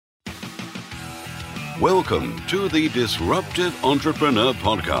Welcome to the Disruptive Entrepreneur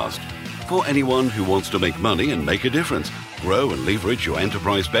Podcast. For anyone who wants to make money and make a difference, grow and leverage your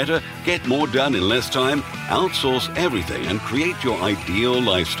enterprise better, get more done in less time, outsource everything and create your ideal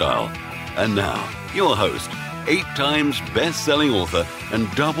lifestyle. And now, your host, 8 times best-selling author and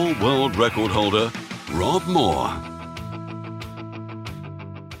double world record holder, Rob Moore.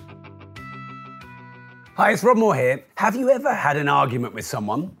 Hi, it's Rob Moore here. Have you ever had an argument with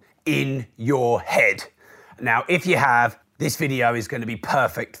someone in your head? Now, if you have, this video is going to be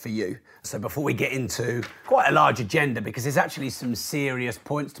perfect for you. So before we get into quite a large agenda, because there's actually some serious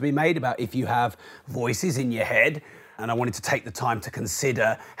points to be made about if you have voices in your head, and I wanted to take the time to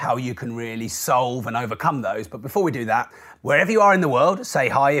consider how you can really solve and overcome those. But before we do that, wherever you are in the world, say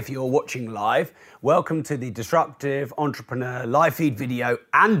hi if you're watching live. Welcome to the Disruptive Entrepreneur live feed video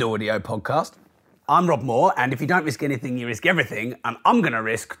and audio podcast. I'm Rob Moore, and if you don't risk anything, you risk everything, and I'm going to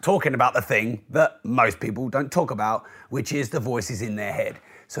risk talking about the thing that most people don't talk about, which is the voices in their head.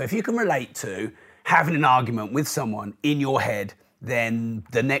 So if you can relate to having an argument with someone in your head, then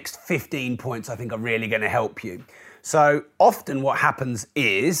the next 15 points I think are really going to help you. So often what happens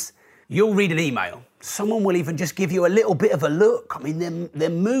is you'll read an email. Someone will even just give you a little bit of a look. I mean, their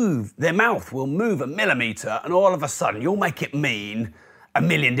mouth will move a millimeter, and all of a sudden you'll make it mean a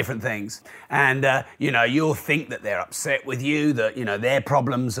million different things. And, you'll think that they're upset with you, that, their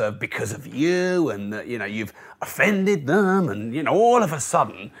problems are because of you, and that, you've offended them. And, all of a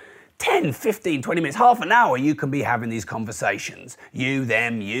sudden, 10, 15, 20 minutes, half an hour, you can be having these conversations. You,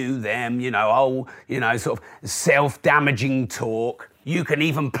 them, sort of self-damaging talk. You can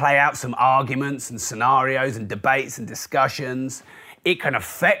even play out some arguments and scenarios and debates and discussions. It can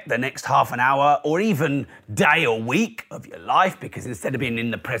affect the next half an hour or even day or week of your life, because instead of being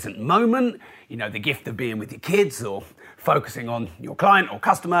in the present moment, the gift of being with your kids or focusing on your client or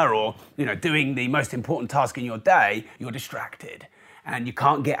customer or, doing the most important task in your day, you're distracted and you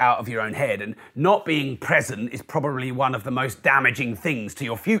can't get out of your own head. And not being present is probably one of the most damaging things to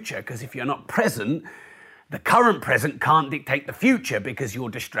your future, because if you're not present, the current present can't dictate the future because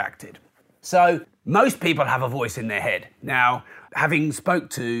you're distracted. So most people have a voice in their head. Now, having spoke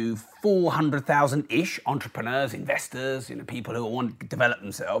to 400,000-ish entrepreneurs, investors, people who want to develop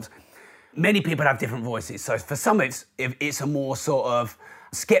themselves, many people have different voices. So for some, it's a more sort of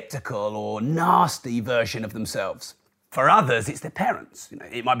skeptical or nasty version of themselves. For others, it's their parents.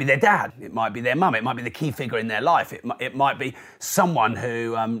 It might be their dad, it might be their mum, it might be the key figure in their life. It might be someone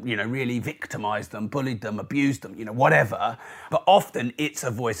who, really victimized them, bullied them, abused them, whatever. But often it's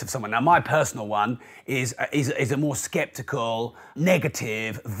a voice of someone. Now, my personal one is a more skeptical,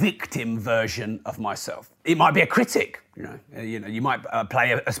 negative, victim version of myself. It might be a critic. You might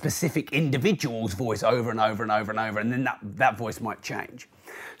play a specific individual's voice over and over and over and over, and then that voice might change.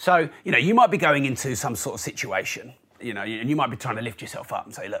 So, you might be going into some sort of situation. And you might be trying to lift yourself up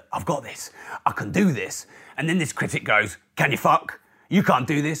and say, look, I've got this, I can do this. And then this critic goes, can you fuck? You can't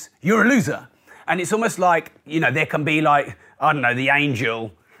do this, you're a loser. And it's almost like, there can be like, the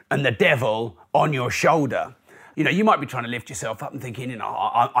angel and the devil on your shoulder. You might be trying to lift yourself up and thinking,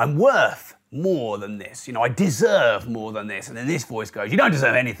 I'm worth more than this. I deserve more than this. And then this voice goes, you don't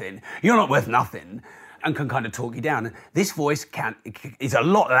deserve anything, you're not worth nothing, and can kind of talk you down. And this voice is a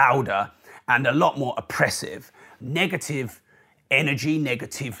lot louder and a lot more oppressive. Negative energy,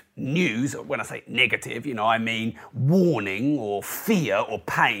 negative news. When I say negative, I mean warning or fear or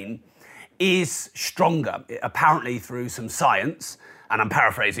pain is stronger. Apparently through some science, and I'm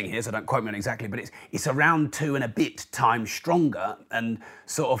paraphrasing here, so don't quote me on exactly, but it's around 2 and a bit times stronger. And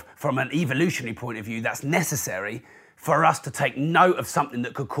sort of from an evolutionary point of view, that's necessary for us to take note of something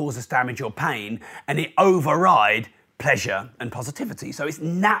that could cause us damage or pain, and it override pleasure and positivity. So it's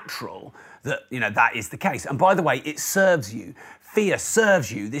natural that, that is the case. And by the way, it serves you. Fear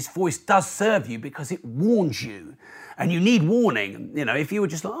serves you. This voice does serve you because it warns you. And you need warning. If you were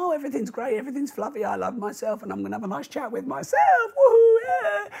just like, oh, everything's great, everything's fluffy, I love myself, and I'm going to have a nice chat with myself,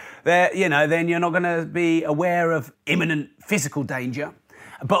 woohoo, yeah. Then you're not going to be aware of imminent physical danger,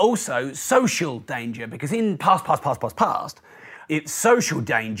 but also social danger, because in past, it's social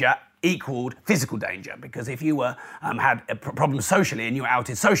danger equaled physical danger, because if you were had a problem socially and you were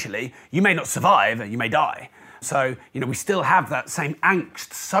outed socially, you may not survive and you may die. So, we still have that same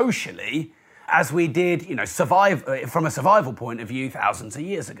angst socially as we did, survive from a survival point of view thousands of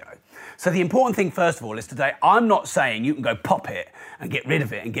years ago. So the important thing, first of all, is today, I'm not saying you can go pop it and get rid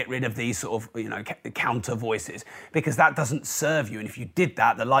of it and get rid of these sort of, counter voices, because that doesn't serve you. And if you did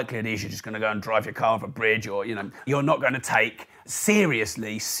that, the likelihood is you're just going to go and drive your car off a bridge, or, you're not going to take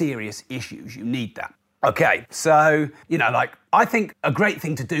seriously serious issues. You need that. Okay, so, I think a great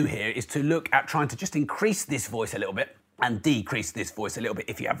thing to do here is to look at trying to just increase this voice a little bit and decrease this voice a little bit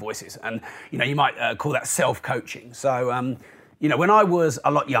if you have voices. And, you might call that self-coaching. So, when I was a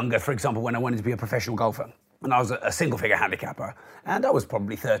lot younger, for example, when I wanted to be a professional golfer, and I was a single-figure handicapper, and I was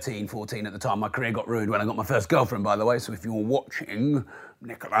probably 13, 14 at the time. My career got ruined when I got my first girlfriend, by the way, so if you were watching,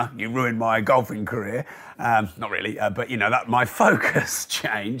 Nicola, you ruined my golfing career. Not really, but, that my focus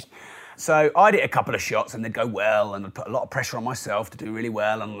changed. So I'd hit a couple of shots and they'd go well, and I'd put a lot of pressure on myself to do really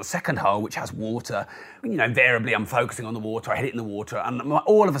well. And on the second hole, which has water, invariably I'm focusing on the water, I hit it in the water, and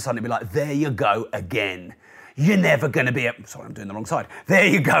all of a sudden it'd be like, there you go again. You're never going to be sorry, I'm doing the wrong side. There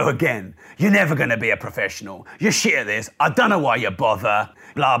you go again. You're never going to be a professional. You're shit at this. I don't know why you bother.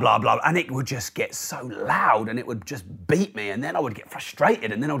 Blah, blah, blah. And it would just get so loud and it would just beat me. And then I would get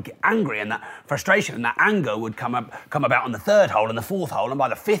frustrated and then I would get angry. And that frustration and that anger would come about on the third hole and the fourth hole. And by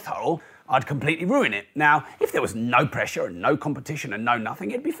the fifth hole, I'd completely ruin it. Now, if there was no pressure and no competition and no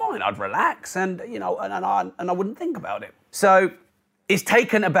nothing, it'd be fine. I'd relax and, and I wouldn't think about it. So it's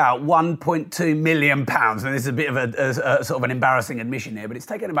taken about £1.2 million, and this is a bit of a sort of an embarrassing admission here, but it's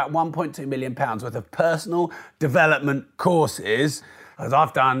taken about £1.2 million worth of personal development courses. As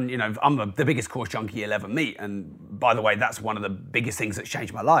I've done, I'm the biggest course junkie you'll ever meet. And by the way, that's one of the biggest things that's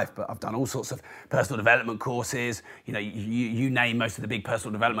changed my life. But I've done all sorts of personal development courses. You name most of the big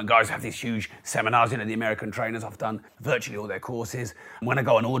personal development guys have these huge seminars, the American trainers. I've done virtually all their courses. And when I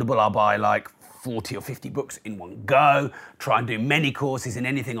go on Audible, I'll buy like 40 or 50 books in one go, try and do many courses in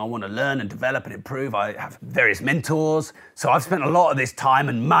anything I want to learn and develop and improve. I have various mentors. So I've spent a lot of this time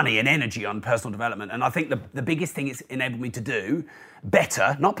and money and energy on personal development. And I think the biggest thing it's enabled me to do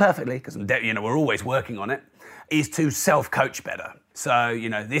better, not perfectly, because we're always working on it, is to self-coach better. So,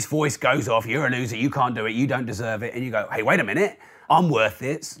 this voice goes off, you're a loser, you can't do it, you don't deserve it. And you go, hey, wait a minute, I'm worth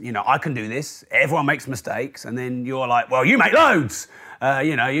this, I can do this. Everyone makes mistakes. And then you're like, well, you make loads.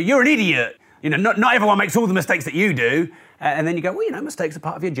 You're an idiot. Not everyone makes all the mistakes that you do. And then you go, well, mistakes are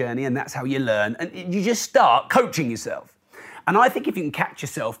part of your journey and that's how you learn. And you just start coaching yourself. And I think if you can catch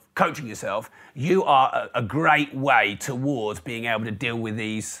yourself coaching yourself, you are a great way towards being able to deal with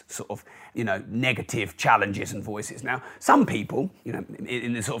these sort of, negative challenges and voices. Now, some people,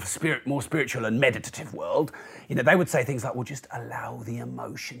 in the sort of more spiritual and meditative world, they would say things like, well, just allow the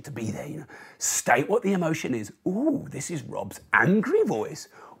emotion to be there. State what the emotion is. Ooh, this is Rob's angry voice.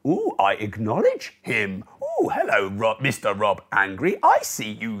 Ooh, I acknowledge him. Ooh, hello, Mr. Rob Angry. I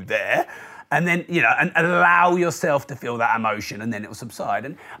see you there. And then, and allow yourself to feel that emotion and then it'll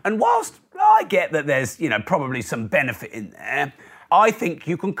subside. And whilst I get that there's, probably some benefit in there, I think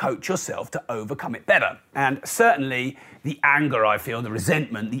you can coach yourself to overcome it better. And certainly the anger I feel, the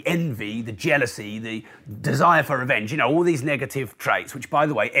resentment, the envy, the jealousy, the desire for revenge, all these negative traits, which by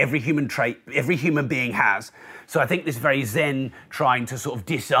the way, every human being has. So I think this very Zen trying to sort of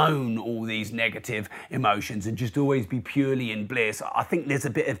disown all these negative emotions and just always be purely in bliss. I think there's a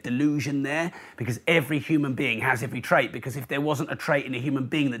bit of delusion there because every human being has every trait, because if there wasn't a trait in a human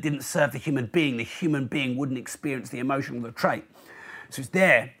being that didn't serve the human being wouldn't experience the emotion of the trait. So it's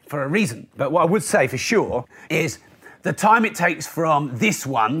there for a reason. But what I would say for sure is the time it takes from this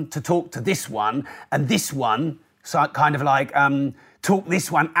one to talk to this one and this one, so kind of like talk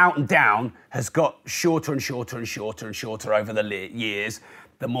this one out and down, has got shorter and shorter and shorter and shorter over the years,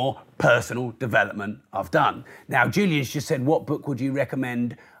 the more personal development I've done. Now, Julian's just said, what book would you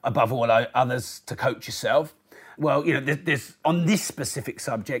recommend above all others to coach yourself? Well, there's on this specific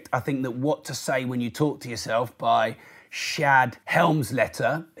subject, I think that What to Say When You Talk to Yourself by Shad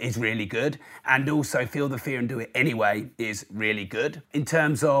Helmsletter is really good, and also Feel the Fear and Do It Anyway is really good. In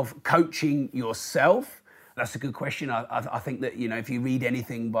terms of coaching yourself, that's a good question. I think that, if you read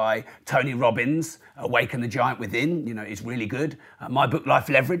anything by Tony Robbins, Awaken the Giant Within, is really good. My book, Life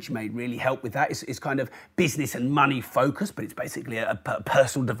Leverage, may really help with that. It's kind of business and money focused, but it's basically a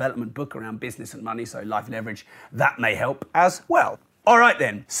personal development book around business and money. So Life Leverage, that may help as well. All right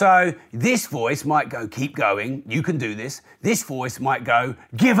then, so this voice might go, keep going, you can do this. This voice might go,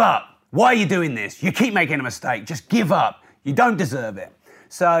 give up. Why are you doing this? You keep making a mistake, just give up. You don't deserve it.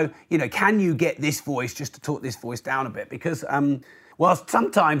 So, can you get this voice just to talk this voice down a bit? Because whilst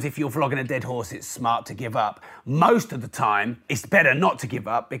sometimes if you're flogging a dead horse, it's smart to give up, most of the time it's better not to give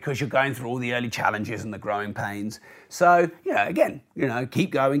up because you're going through all the early challenges and the growing pains. So, again,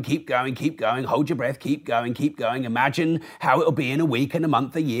 keep going, keep going, keep going, hold your breath, keep going, keep going. Imagine how it'll be in a week, in a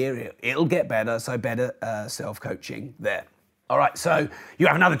month, a year. It'll get better, so better self-coaching there. All right, so you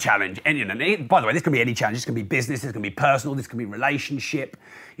have another challenge. And, by the way, this can be any challenge. This can be business, this can be personal, this can be relationship.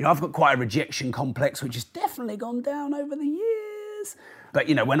 I've got quite a rejection complex, which has definitely gone down over the years. But,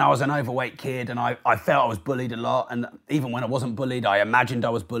 when I was an overweight kid and I felt I was bullied a lot, and even when I wasn't bullied, I imagined I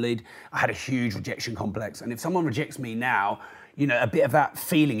was bullied, I had a huge rejection complex. And if someone rejects me now, a bit of that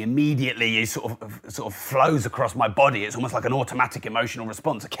feeling immediately is sort of flows across my body. It's almost like an automatic emotional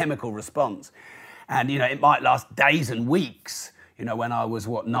response, a chemical response. And, it might last days and weeks, when I was,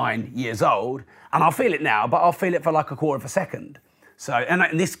 9 years old. And I'll feel it now, but I'll feel it for like a quarter of a second. So,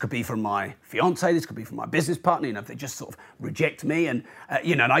 and this could be from my fiance, this could be from my business partner, if they just sort of reject me. And,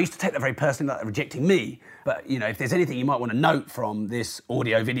 and I used to take that very personally, like they're rejecting me. But, if there's anything you might want to note from this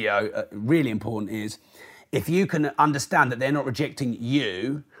audio video, really important is, if you can understand that they're not rejecting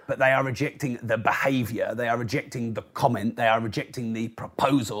you, but they are rejecting the behavior, they are rejecting the comment, they are rejecting the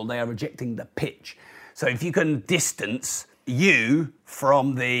proposal, they are rejecting the pitch. So if you can distance you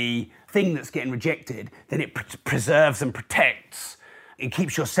from the thing that's getting rejected, then it preserves and protects. It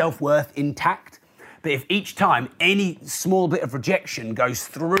keeps your self-worth intact. But if each time any small bit of rejection goes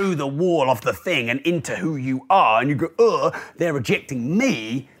through the wall of the thing and into who you are, and you go, they're rejecting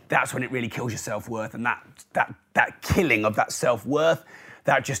me, that's when it really kills your self-worth. And that killing of that self-worth,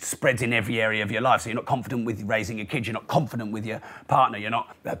 that just spreads in every area of your life. So you're not confident with raising your kids, you're not confident with your partner, you're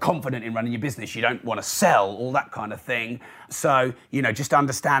not confident in running your business, you don't want to sell, all that kind of thing. So, just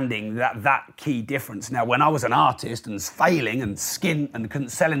understanding that key difference. Now, when I was an artist and failing and couldn't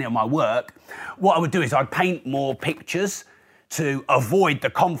sell any of my work, what I would do is I'd paint more pictures to avoid the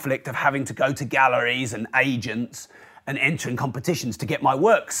conflict of having to go to galleries and agents and entering competitions to get my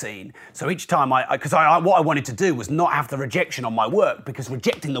work seen. So each time what I wanted to do was not have the rejection on my work, because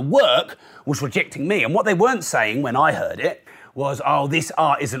rejecting the work was rejecting me. And what they weren't saying when I heard it was, oh, this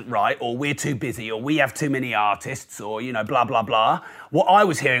art isn't right, or we're too busy, or we have too many artists, or, blah, blah, blah. What I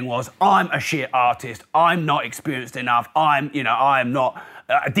was hearing was, I'm a shit artist, I'm not experienced enough, I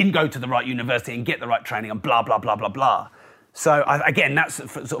didn't go to the right university and get the right training, and blah, blah, blah, blah, blah. So again, that's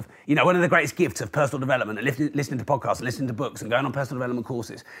sort of, one of the greatest gifts of personal development and listening to podcasts and listening to books and going on personal development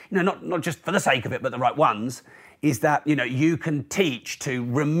courses, not just for the sake of it, but the right ones, is that, you can teach to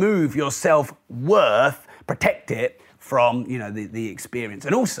remove your self-worth, protect it from, the experience.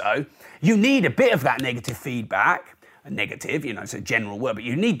 And also, you need a bit of that negative feedback, negative, it's a general word, but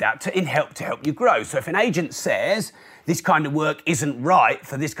you need that to help you grow. So if an agent says this kind of work isn't right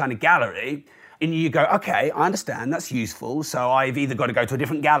for this kind of gallery, and you go, okay, I understand, that's useful. So I've either got to go to a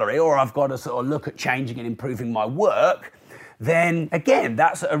different gallery or I've got to sort of look at changing and improving my work. Then again,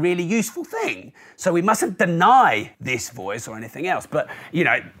 that's a really useful thing. So we mustn't deny this voice or anything else. But,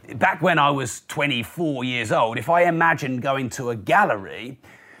 back when I was 24 years old, if I imagined going to a gallery,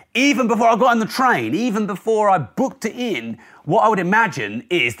 even before I got on the train, even before I booked it in, what I would imagine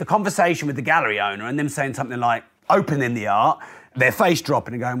is the conversation with the gallery owner and them saying something like, opening the art, their face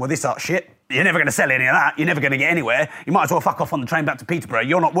dropping and going, well, this art's shit. You're never going to sell any of that. You're never going to get anywhere. You might as well fuck off on the train back to Peterborough.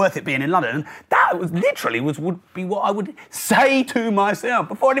 You're not worth it being in London. That would be what I would say to myself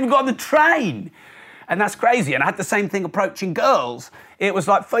before I'd even got on the train. And that's crazy. And I had the same thing approaching girls. It was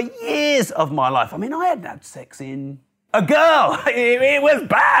like for years of my life. I mean, I hadn't had sex in a girl. It was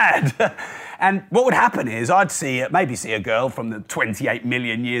bad. And what would happen is I'd maybe see a girl from the 28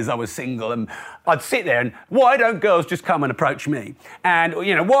 million years I was single, and I'd sit there and, why don't girls just come and approach me? And,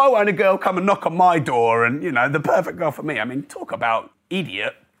 why won't a girl come and knock on my door and, the perfect girl for me? I mean, talk about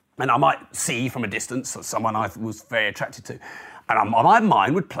idiot. And I might see from a distance someone I was very attracted to. And my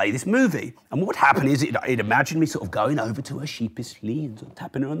mind would play this movie. And what would happen is it'd imagine me sort of going over to her sheepishly and sort of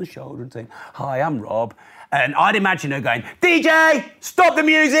tapping her on the shoulder and saying, hi, I'm Rob. And I'd imagine her going, DJ, stop the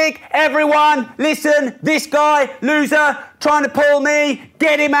music, everyone, listen, this guy, loser, trying to pull me,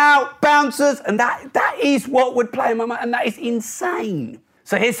 get him out, bouncers. And that is what would play in my mind, and that is insane.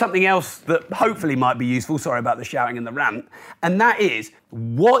 So here's something else that hopefully might be useful, sorry about the shouting and the rant, and that is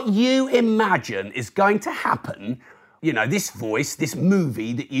what you imagine is going to happen, this voice, this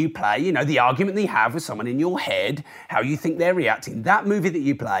movie that you play, the argument that you have with someone in your head, how you think they're reacting, that movie that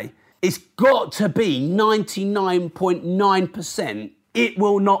you play, it's got to be 99.9%. It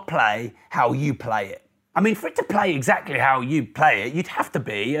will not play how you play it. I mean, for it to play exactly how you play it, you'd have to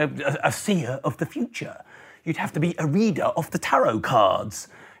be a seer of the future. You'd have to be a reader of the tarot cards.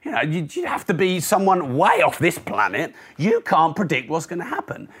 You'd have to be someone way off this planet. You can't predict what's going to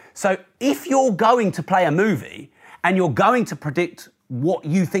happen. So if you're going to play a movie and you're going to predict what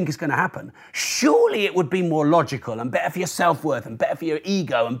you think is going to happen, surely it would be more logical and better for your self-worth and better for your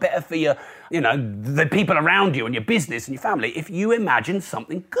ego and better for your, the people around you and your business and your family if you imagine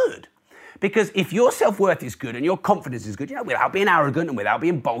something good. Because if your self-worth is good and your confidence is good, without being arrogant and without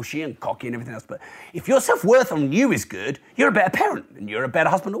being bolshy and cocky and everything else, but if your self-worth on you is good, you're a better parent and you're a better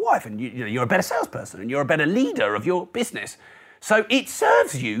husband or wife and you're a better salesperson and you're a better leader of your business. So it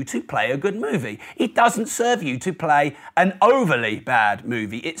serves you to play a good movie. It doesn't serve you to play an overly bad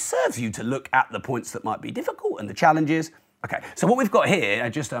movie. It serves you to look at the points that might be difficult and the challenges. Okay, so what we've got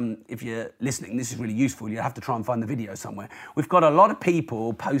here, if you're listening, this is really useful. You'll have to try and find the video somewhere. We've got a lot of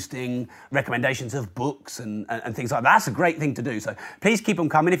people posting recommendations of books and things like that. That's a great thing to do. So please keep them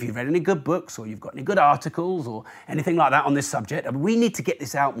coming if you've read any good books or you've got any good articles or anything like that on this subject. We need to get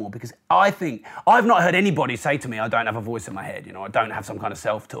this out more because I think I've not heard anybody say to me, I don't have a voice in my head. I don't have some kind of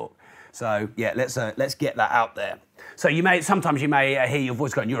self-talk. So yeah, let's get that out there. So sometimes you may hear your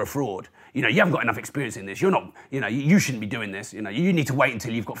voice going, you're a fraud. You haven't got enough experience in this. You're not, you shouldn't be doing this. You need to wait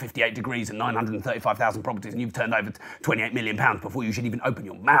until you've got 58 degrees and 935,000 properties and you've turned over 28 million pounds before you should even open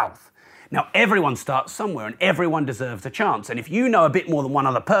your mouth. Now, everyone starts somewhere and everyone deserves a chance. And if you know a bit more than one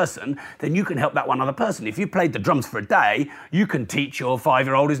other person, then you can help that one other person. If you played the drums for a day, you can teach your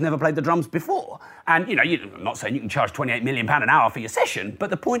 5-year-old who's never played the drums before. And, I'm not saying you can charge £28 million an hour for your session, but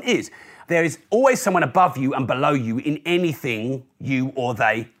the point is, there is always someone above you and below you in anything you or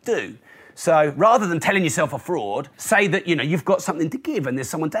they do. So rather than telling yourself a fraud, say that, you've got something to give and there's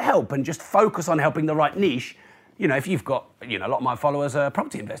someone to help and just focus on helping the right niche. If you've got, a lot of my followers are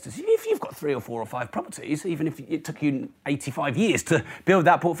property investors. If you've got 3 or 4 or 5 properties, even if it took you 85 years to build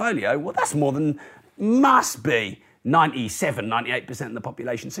that portfolio, well, that's more than must be 97, 98% of the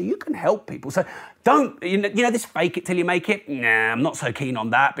population. So you can help people. So don't, this fake it till you make it. Nah, I'm not so keen on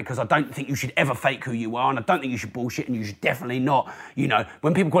that because I don't think you should ever fake who you are and I don't think you should bullshit and you should definitely not,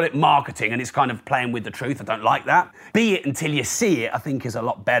 when people call it marketing and it's kind of playing with the truth, I don't like that. Be it until you see it, I think is a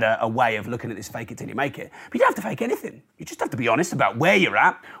lot better a way of looking at this fake it till you make it. But you don't have to fake anything. You just have to be honest about where you're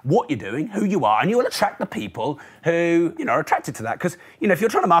at, what you're doing, who you are, and you will attract the people who, are attracted to that. Because, if you're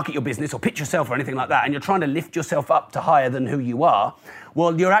trying to market your business or pitch yourself or anything like that and you're trying to lift yourself up to higher than who you are,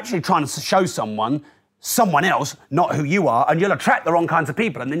 well, you're actually trying to show someone else, not who you are, and you'll attract the wrong kinds of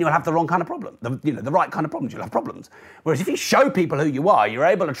people, and then you'll have the wrong kind of problem. The right kind of problems, you'll have problems. Whereas if you show people who you are, you're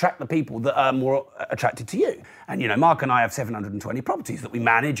able to attract the people that are more attracted to you. And, Mark and I have 720 properties that we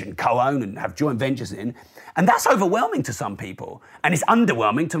manage and co-own and have joint ventures in, and that's overwhelming to some people. And it's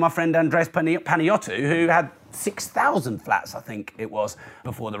underwhelming to my friend Andres Panayiotou, who had 6,000 flats, I think it was,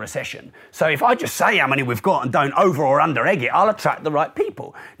 before the recession. So if I just say how many we've got and don't over or under egg it, I'll attract the right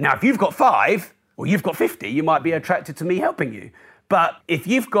people. Now, if you've got 5 or you've got 50, you might be attracted to me helping you. But if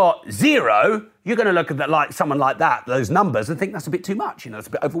you've got 0, you're going to look at that, like someone like that, those numbers, and think that's a bit too much. It's a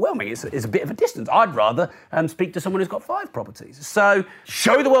bit overwhelming. It's a bit of a distance. I'd rather speak to someone who's got 5 properties. So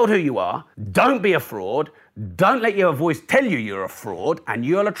show the world who you are. Don't be a fraud. Don't let your voice tell you you're a fraud, and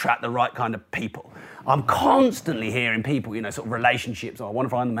you'll attract the right kind of people. I'm constantly hearing people, sort of relationships, I want to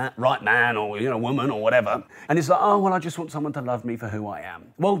find the right man or, woman or whatever. And it's like, oh, well, I just want someone to love me for who I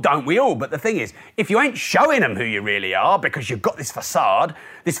am. Well, don't we all? But the thing is, if you ain't showing them who you really are because you've got this facade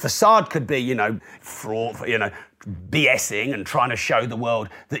could be, fraud, BSing and trying to show the world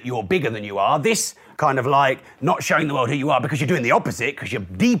that you're bigger than you are. This kind of like not showing the world who you are because you're doing the opposite, because you're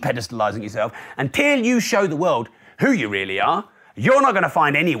de-pedestalizing yourself. Until you show the world who you really are, you're not going to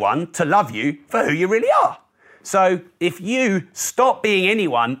find anyone to love you for who you really are. So if you stop being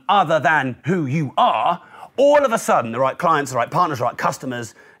anyone other than who you are, all of a sudden the right clients, the right partners, the right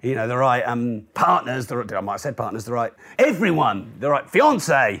customers, the right partners, I might have said partners, the right everyone, the right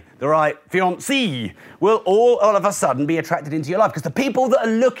fiancé, the right fiancée will all of a sudden be attracted into your life, because the people that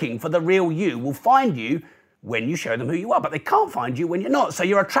are looking for the real you will find you when you show them who you are, but they can't find you when you're not. So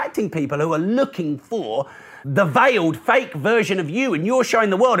you're attracting people who are looking for the veiled, fake version of you, and you're showing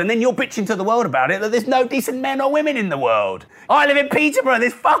the world, and then you're bitching to the world about it, that there's no decent men or women in the world. I live in Peterborough,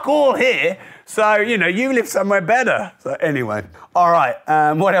 there's fuck all here, so, you live somewhere better. So anyway, all right,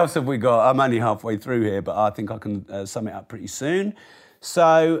 what else have we got? I'm only halfway through here, but I think I can sum it up pretty soon.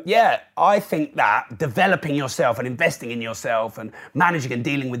 So, yeah, I think that developing yourself and investing in yourself and managing and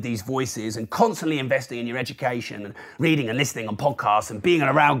dealing with these voices and constantly investing in your education and reading and listening on podcasts and being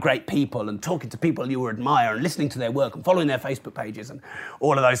around great people and talking to people you admire and listening to their work and following their Facebook pages and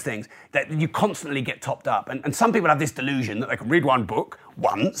all of those things, that you constantly get topped up. And some people have this delusion that they can read one book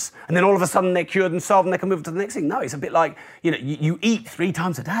once and then all of a sudden they're cured and solved and they can move to the next thing. No, it's a bit like, you eat 3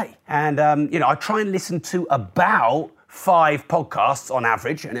 times a day. And, I try and listen to about 5 podcasts on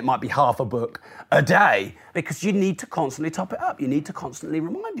average, and it might be half a book a day, because you need to constantly top it up. You need to constantly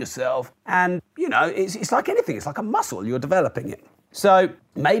remind yourself. And, it's like anything. It's like a muscle. You're developing it. So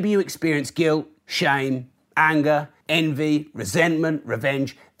maybe you experience guilt, shame, anger, envy, resentment,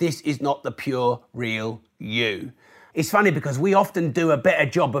 revenge. This is not the pure, real you. It's funny because we often do a better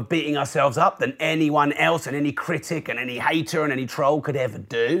job of beating ourselves up than anyone else and any critic and any hater and any troll could ever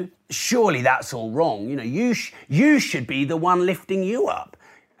do. Surely that's all wrong. You should be the one lifting you up.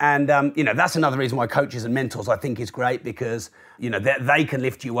 And, that's another reason why coaches and mentors, I think, is great because, they can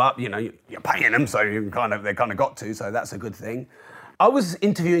lift you up. You're paying them, so they kind of got to, so that's a good thing. I was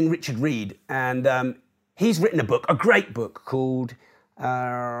interviewing Richard Reed, and he's written a great book called...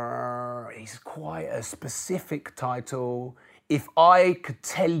 it's quite a specific title. If I could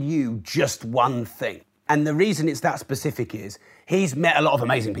tell you just one thing. And the reason it's that specific is he's met a lot of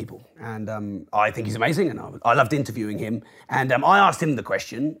amazing people. And I think he's amazing and I loved interviewing him. And I asked him the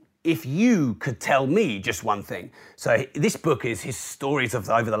question, if you could tell me just one thing. So this book is his stories of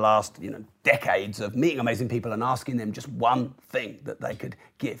over the last decades of meeting amazing people and asking them just one thing that they could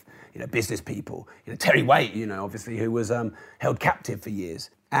give. Business people, Terry Waite, obviously, who was held captive for years.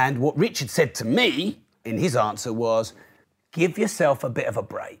 And what Richard said to me in his answer was, give yourself a bit of a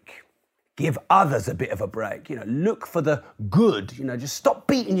break. Give others a bit of a break. Look for the good. Just stop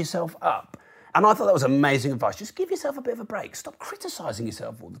beating yourself up. And I thought that was amazing advice. Just give yourself a bit of a break. Stop criticising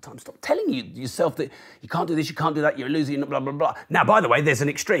yourself all the time. Stop telling yourself that you can't do this, you can't do that, you're losing, blah, blah, blah. Now, by the way, there's an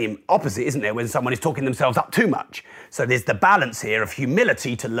extreme opposite, isn't there, when someone is talking themselves up too much. So there's the balance here of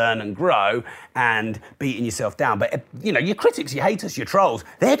humility to learn and grow and beating yourself down. But, your critics, your haters, your trolls,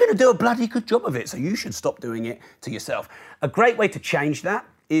 they're going to do a bloody good job of it. So you should stop doing it to yourself. A great way to change that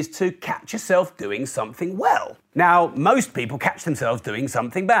is to catch yourself doing something well. Now, most people catch themselves doing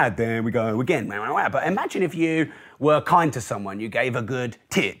something bad. There we go again. But imagine if you were kind to someone, you gave a good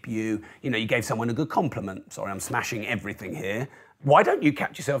tip, you gave someone a good compliment. Sorry, I'm smashing everything here. Why don't you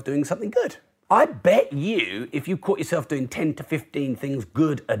catch yourself doing something good? I bet you, if you caught yourself doing 10 to 15 things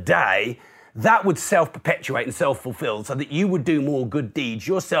good a day, that would self-perpetuate and self-fulfill so that you would do more good deeds.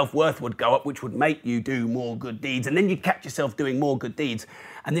 Your self-worth would go up, which would make you do more good deeds. And then you'd catch yourself doing more good deeds.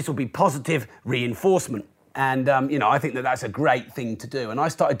 And this will be positive reinforcement. And, I think that that's a great thing to do. And I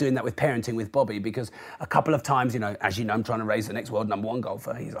started doing that with parenting with Bobby because a couple of times, as you know, I'm trying to raise the next world number one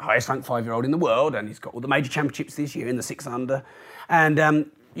golfer. He's the highest ranked 5-year-old in the world and he's got all the major championships this year in the 6 under. And,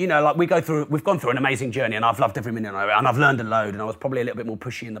 we've gone through an amazing journey and I've loved every minute of it and I've learned a load and I was probably a little bit more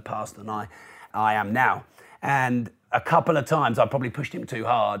pushy in the past than I am now. And a couple of times I probably pushed him too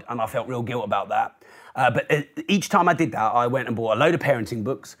hard and I felt real guilt about that. But each time I did that, I went and bought a load of parenting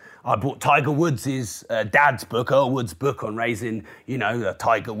books. I bought Tiger Woods' dad's book, Earl Wood's book on raising,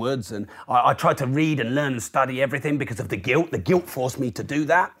 Tiger Woods. And I tried to read and learn and study everything because of the guilt. The guilt forced me to do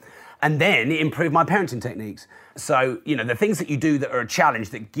that. And then it improved my parenting techniques. So, the things that you do that are a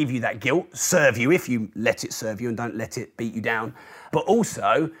challenge that give you that guilt serve you if you let it serve you and don't let it beat you down. But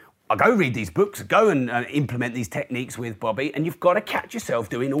also, I go read these books, go and implement these techniques with Bobby, and you've got to catch yourself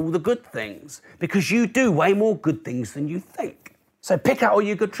doing all the good things because you do way more good things than you think. So pick out all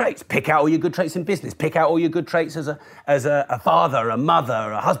your good traits. Pick out all your good traits in business. Pick out all your good traits as a father, a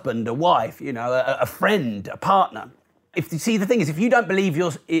mother, a husband, a wife, a friend, a partner. The thing is, if you don't believe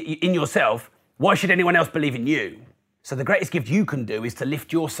in yourself, why should anyone else believe in you? So the greatest gift you can do is to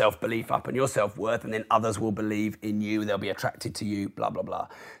lift your self-belief up and your self-worth, and then others will believe in you, they'll be attracted to you, blah, blah, blah.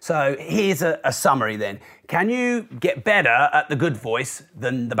 So here's a summary then. Can you get better at the good voice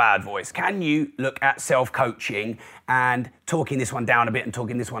than the bad voice? Can you look at self-coaching and talking this one down a bit and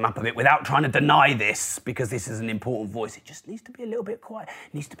talking this one up a bit without trying to deny this, because this is an important voice. It just needs to be a little bit quiet.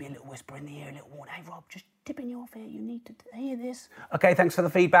 It needs to be a little whisper in the ear, a little warning. Hey, Rob, just tip in your ear. You need to hear this. Okay, thanks for the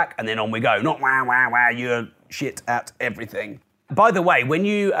feedback. And then on we go. Not wow, you're shit at everything. By the way, when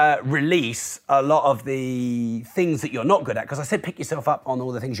you release a lot of the things that you're not good at, because I said pick yourself up on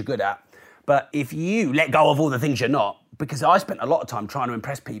all the things you're good at, but if you let go of all the things you're not, because I spent a lot of time trying to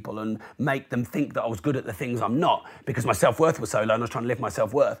impress people and make them think that I was good at the things I'm not, because my self-worth was so low and I was trying to lift my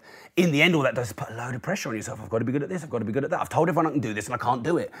self-worth. In the end, all that does is put a load of pressure on yourself. I've got to be good at this, I've got to be good at that. I've told everyone I can do this and I can't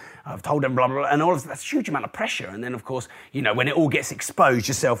do it. I've told them blah, blah, blah, and all of that's a huge amount of pressure. And then, of course, when it all gets exposed,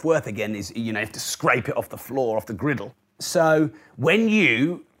 your self-worth again is, you have to scrape it off the floor, off the griddle. So when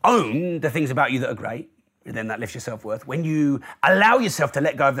you own the things about you that are great, then that lifts your self-worth. When you allow yourself to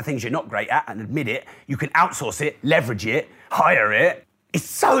let go of the things you're not great at and admit it, you can outsource it, leverage it, hire it. It's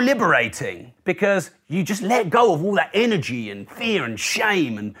so liberating because you just let go of all that energy and fear and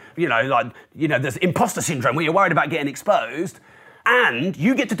shame and, there's imposter syndrome where you're worried about getting exposed, and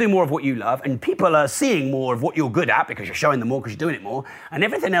you get to do more of what you love, and people are seeing more of what you're good at because you're showing them more because you're doing it more, and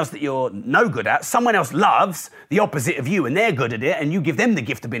everything else that you're no good at, someone else loves the opposite of you and they're good at it, and you give them the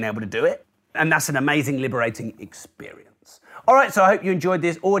gift of being able to do it. And that's an amazing, liberating experience. All right, so I hope you enjoyed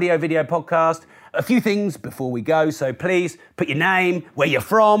this audio-video podcast. A few things before we go, so please put your name, where you're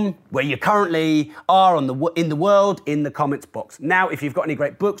from, where you currently are in the world, in the comments box. Now, if you've got any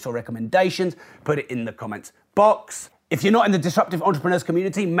great books or recommendations, put it in the comments box. If you're not in the Disruptive Entrepreneurs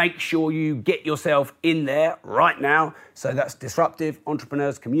community, make sure you get yourself in there right now. So that's Disruptive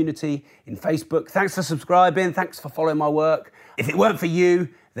Entrepreneurs community in Facebook. Thanks for subscribing. Thanks for following my work. If it weren't for you,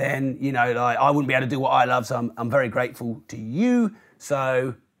 then, I wouldn't be able to do what I love. So I'm very grateful to you.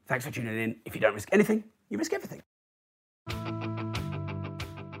 So thanks for tuning in. If you don't risk anything, you risk everything.